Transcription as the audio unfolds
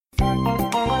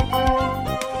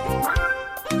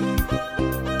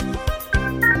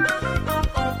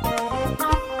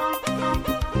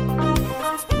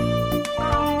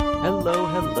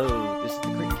Hello, this is the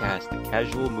Crickcast, the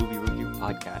casual movie review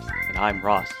podcast, and I'm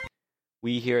Ross.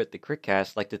 We here at the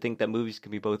Crickcast like to think that movies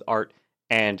can be both art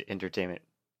and entertainment.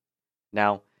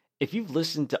 Now, if you've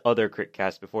listened to other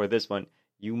Crickcasts before this one,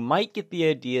 you might get the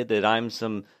idea that I'm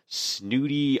some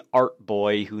snooty art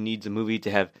boy who needs a movie to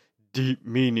have deep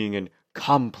meaning and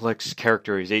complex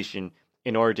characterization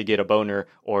in order to get a boner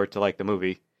or to like the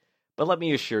movie. But let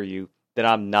me assure you that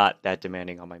I'm not that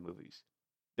demanding on my movies.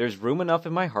 There's room enough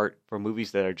in my heart for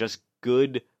movies that are just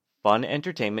good, fun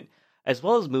entertainment, as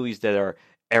well as movies that are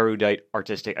erudite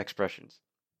artistic expressions.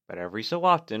 But every so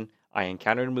often, I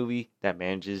encounter a movie that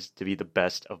manages to be the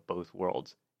best of both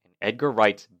worlds. And Edgar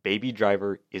Wright's Baby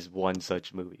Driver is one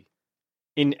such movie.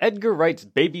 In Edgar Wright's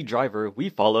Baby Driver, we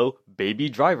follow Baby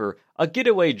Driver, a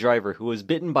getaway driver who was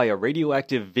bitten by a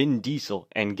radioactive Vin Diesel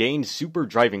and gained super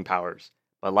driving powers.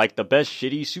 But like the best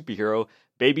shitty superhero,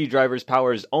 Baby Driver's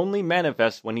powers only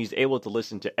manifest when he's able to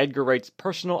listen to Edgar Wright's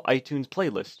personal iTunes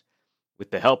playlist.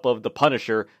 With the help of The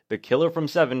Punisher, The Killer from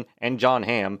Seven, and Jon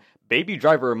Hamm, Baby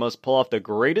Driver must pull off the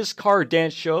greatest car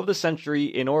dance show of the century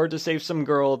in order to save some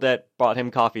girl that bought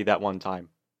him coffee that one time.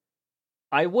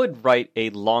 I would write a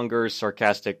longer,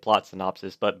 sarcastic plot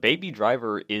synopsis, but Baby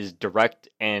Driver is direct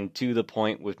and to the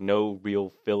point with no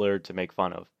real filler to make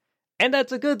fun of. And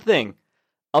that's a good thing!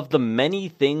 Of the many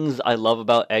things I love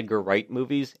about Edgar Wright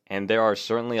movies, and there are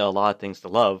certainly a lot of things to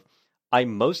love, I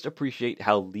most appreciate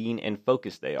how lean and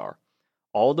focused they are.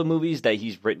 All the movies that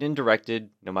he's written and directed,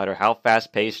 no matter how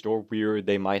fast-paced or weird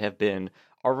they might have been,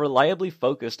 are reliably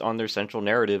focused on their central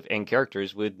narrative and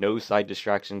characters with no side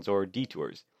distractions or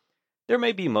detours. There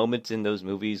may be moments in those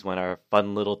movies when a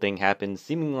fun little thing happens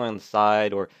seemingly on the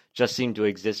side or just seem to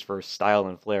exist for style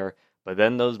and flair, but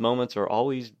then those moments are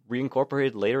always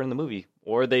reincorporated later in the movie,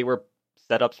 or they were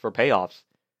setups for payoffs.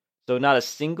 So not a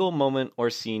single moment or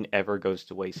scene ever goes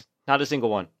to waste. Not a single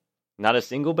one. Not a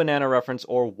single banana reference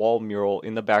or wall mural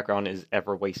in the background is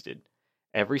ever wasted.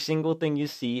 Every single thing you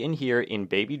see and hear in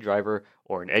Baby Driver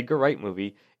or an Edgar Wright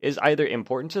movie is either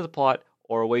important to the plot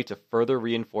or a way to further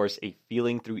reinforce a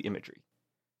feeling through imagery.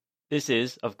 This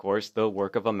is, of course, the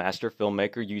work of a master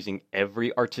filmmaker using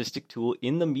every artistic tool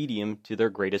in the medium to their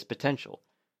greatest potential.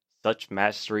 Such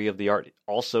mastery of the art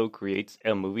also creates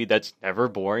a movie that's never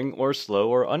boring or slow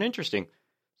or uninteresting.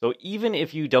 So even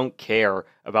if you don't care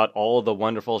about all the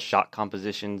wonderful shot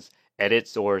compositions,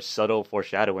 edits, or subtle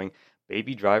foreshadowing,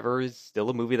 Baby Driver is still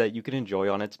a movie that you can enjoy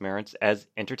on its merits as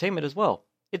entertainment as well.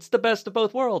 It's the best of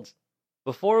both worlds.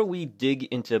 Before we dig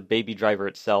into Baby Driver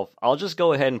itself, I'll just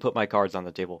go ahead and put my cards on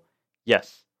the table.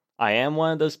 Yes, I am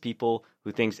one of those people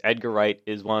who thinks Edgar Wright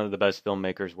is one of the best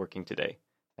filmmakers working today.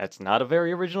 That's not a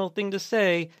very original thing to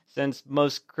say, since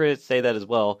most critics say that as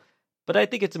well, but I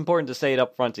think it's important to say it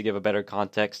up front to give a better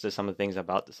context to some of the things I'm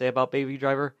about to say about Baby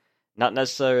Driver. Not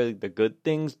necessarily the good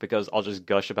things, because I'll just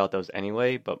gush about those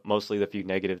anyway, but mostly the few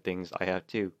negative things I have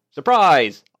too.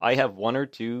 Surprise! I have one or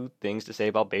two things to say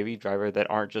about Baby Driver that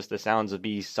aren't just the sounds of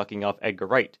me sucking off Edgar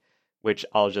Wright, which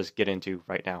I'll just get into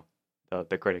right now.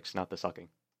 The critics, not the sucking.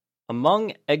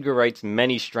 Among Edgar Wright's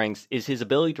many strengths is his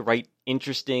ability to write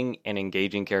interesting and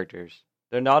engaging characters.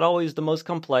 They're not always the most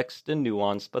complex and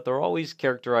nuanced, but they're always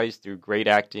characterized through great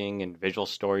acting and visual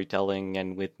storytelling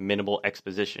and with minimal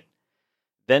exposition.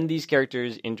 Then these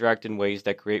characters interact in ways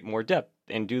that create more depth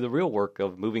and do the real work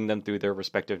of moving them through their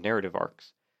respective narrative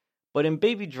arcs. But in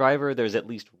Baby Driver, there's at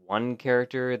least one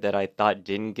character that I thought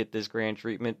didn't get this grand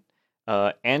treatment.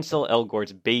 Ansel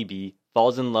Elgort's baby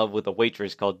falls in love with a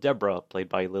waitress called Deborah, played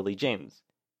by Lily James.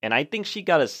 And I think she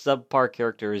got a subpar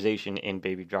characterization in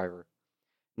Baby Driver.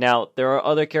 Now, there are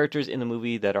other characters in the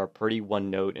movie that are pretty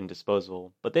one-note and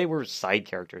disposable, but they were side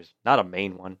characters, not a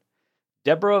main one.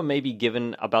 Deborah may be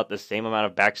given about the same amount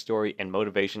of backstory and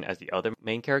motivation as the other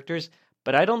main characters,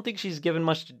 but I don't think she's given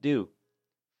much to do.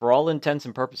 For all intents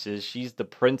and purposes, she's the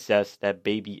princess that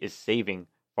Baby is saving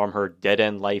from her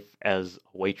dead-end life as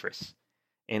a waitress.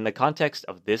 In the context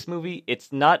of this movie,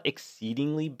 it's not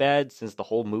exceedingly bad since the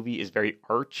whole movie is very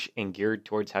arch and geared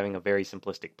towards having a very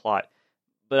simplistic plot.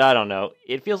 But I don't know,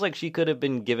 it feels like she could have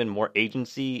been given more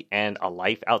agency and a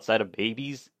life outside of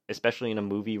babies, especially in a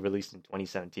movie released in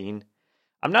 2017.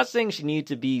 I'm not saying she needed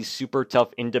to be super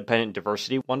tough, independent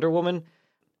diversity Wonder Woman,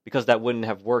 because that wouldn't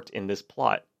have worked in this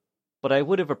plot. But I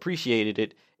would have appreciated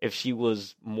it if she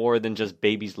was more than just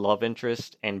Baby's love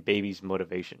interest and Baby's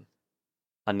motivation.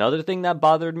 Another thing that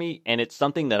bothered me, and it's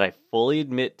something that I fully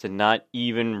admit to not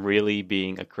even really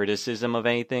being a criticism of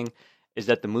anything, is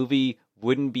that the movie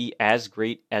wouldn't be as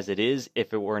great as it is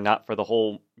if it were not for the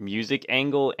whole music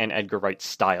angle and Edgar Wright's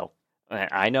style.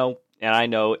 I know, and I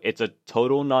know it's a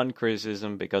total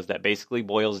non-criticism because that basically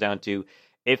boils down to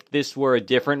if this were a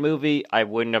different movie, I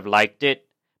wouldn't have liked it.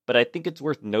 But I think it's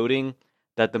worth noting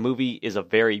that the movie is a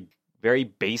very, very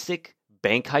basic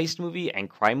bank heist movie and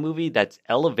crime movie that's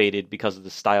elevated because of the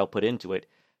style put into it.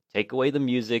 Take away the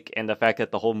music and the fact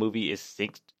that the whole movie is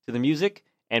synced to the music,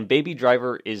 and Baby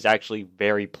Driver is actually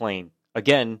very plain.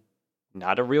 Again,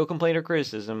 not a real complaint or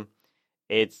criticism.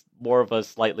 It's more of a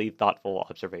slightly thoughtful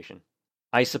observation.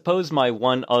 I suppose my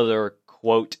one other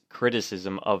quote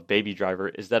criticism of Baby Driver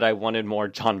is that I wanted more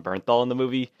Jon Bernthal in the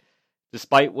movie.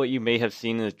 Despite what you may have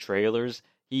seen in the trailers,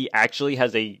 he actually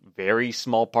has a very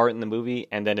small part in the movie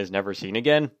and then is never seen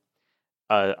again.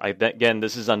 Again,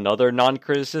 this is another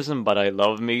non-criticism, but I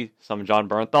love me some Jon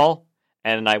Bernthal,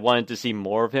 and I wanted to see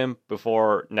more of him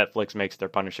before Netflix makes their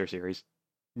Punisher series.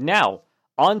 Now,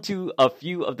 on to a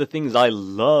few of the things I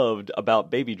loved about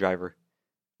Baby Driver.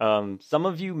 Some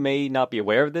of you may not be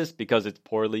aware of this because it's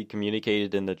poorly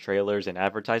communicated in the trailers and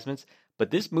advertisements,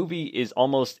 but this movie is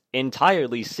almost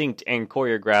entirely synced and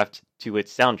choreographed to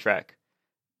its soundtrack.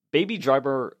 Baby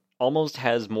Driver almost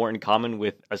has more in common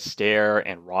with Astaire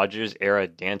and Rogers era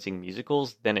dancing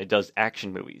musicals than it does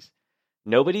action movies.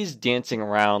 Nobody's dancing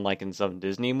around like in some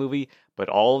Disney movie, but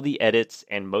all of the edits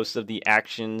and most of the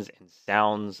actions and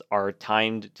sounds are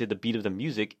timed to the beat of the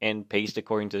music and paced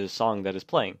according to the song that is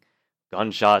playing.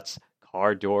 Gunshots,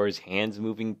 car doors, hands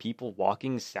moving, people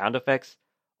walking, sound effects,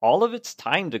 all of it's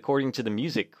timed according to the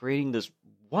music, creating this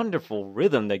wonderful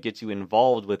rhythm that gets you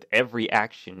involved with every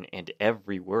action and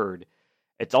every word.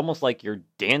 It's almost like you're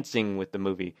dancing with the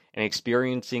movie and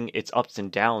experiencing its ups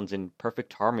and downs in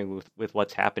perfect harmony with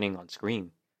what's happening on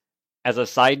screen. As a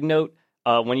side note,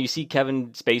 when you see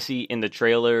Kevin Spacey in the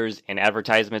trailers and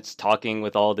advertisements talking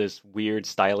with all this weird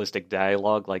stylistic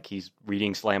dialogue like he's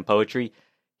reading slam poetry,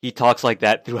 he talks like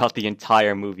that throughout the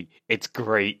entire movie. It's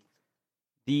great.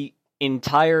 The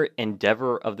entire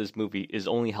endeavor of this movie is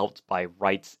only helped by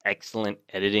Wright's excellent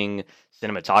editing,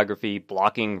 cinematography,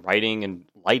 blocking, writing, and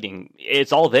lighting.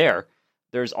 It's all there.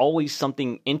 There's always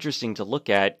something interesting to look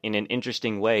at in an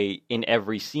interesting way in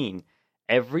every scene.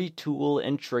 Every tool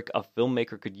and trick a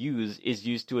filmmaker could use is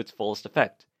used to its fullest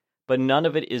effect, but none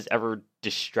of it is ever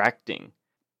distracting.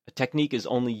 A technique is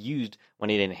only used when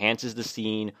it enhances the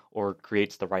scene or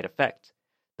creates the right effect.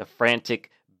 The frantic,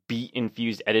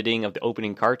 beat-infused editing of the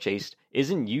opening car chase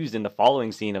isn't used in the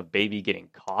following scene of Baby getting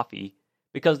coffee,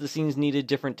 because the scenes needed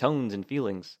different tones and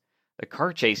feelings. The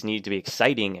car chase needed to be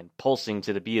exciting and pulsing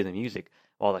to the beat of the music,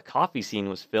 while the coffee scene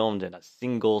was filmed in a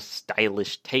single,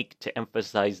 stylish take to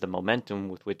emphasize the momentum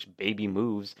with which Baby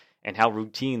moves and how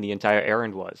routine the entire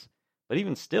errand was. But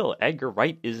even still, Edgar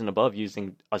Wright isn't above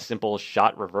using a simple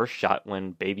shot-reverse shot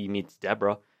when Baby meets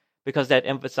Deborah, because that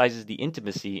emphasizes the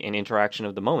intimacy and interaction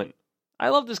of the moment. I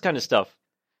love this kind of stuff.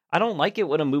 I don't like it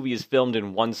when a movie is filmed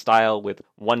in one style with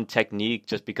one technique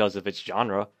just because of its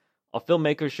genre. A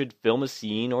filmmaker should film a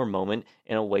scene or moment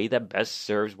in a way that best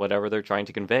serves whatever they're trying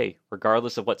to convey,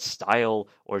 regardless of what style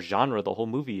or genre the whole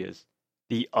movie is.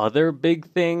 The other big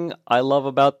thing I love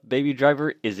about Baby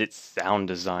Driver is its sound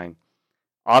design.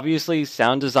 Obviously,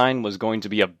 sound design was going to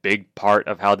be a big part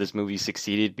of how this movie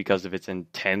succeeded because of its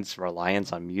intense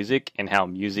reliance on music and how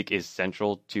music is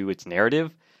central to its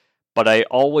narrative. But I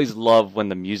always love when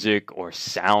the music or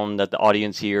sound that the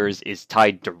audience hears is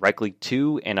tied directly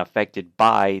to and affected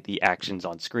by the actions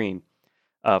on screen.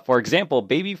 For example,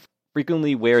 Baby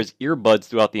frequently wears earbuds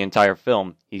throughout the entire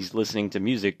film. He's listening to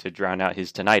music to drown out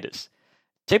his tinnitus.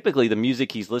 Typically, the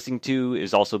music he's listening to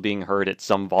is also being heard at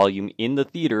some volume in the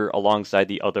theater alongside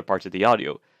the other parts of the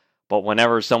audio. But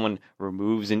whenever someone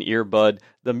removes an earbud,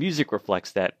 the music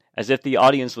reflects that, as if the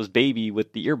audience was Baby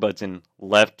with the earbuds in.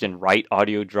 Left and right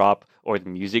audio drop, or the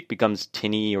music becomes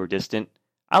tinny or distant.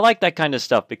 I like that kind of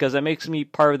stuff because it makes me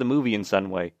part of the movie in some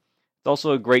way. It's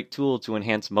also a great tool to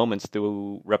enhance moments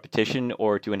through repetition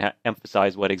or to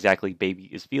emphasize what exactly Baby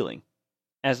is feeling.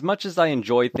 As much as I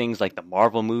enjoy things like the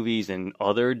Marvel movies and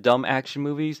other dumb action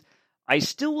movies, I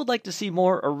still would like to see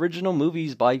more original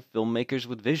movies by filmmakers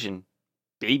with vision.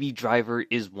 Baby Driver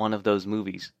is one of those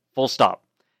movies. Full stop.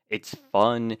 It's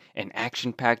fun and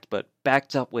action-packed, but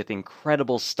backed up with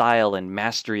incredible style and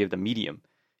mastery of the medium.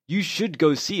 You should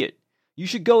go see it. You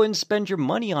should go and spend your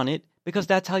money on it, because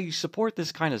that's how you support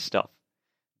this kind of stuff.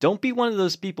 Don't be one of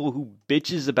those people who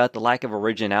bitches about the lack of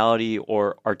originality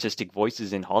or artistic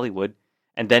voices in Hollywood,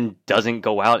 and then doesn't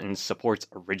go out and supports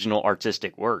original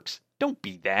artistic works. Don't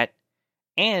be that.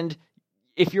 And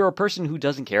if you're a person who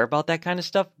doesn't care about that kind of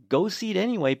stuff, go see it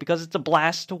anyway because it's a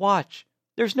blast to watch.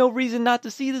 There's no reason not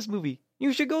to see this movie.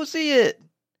 You should go see it!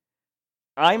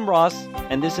 I'm Ross,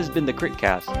 and this has been the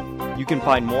Critcast. You can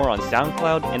find more on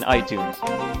SoundCloud and iTunes.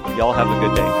 Y'all have a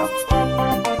good day now.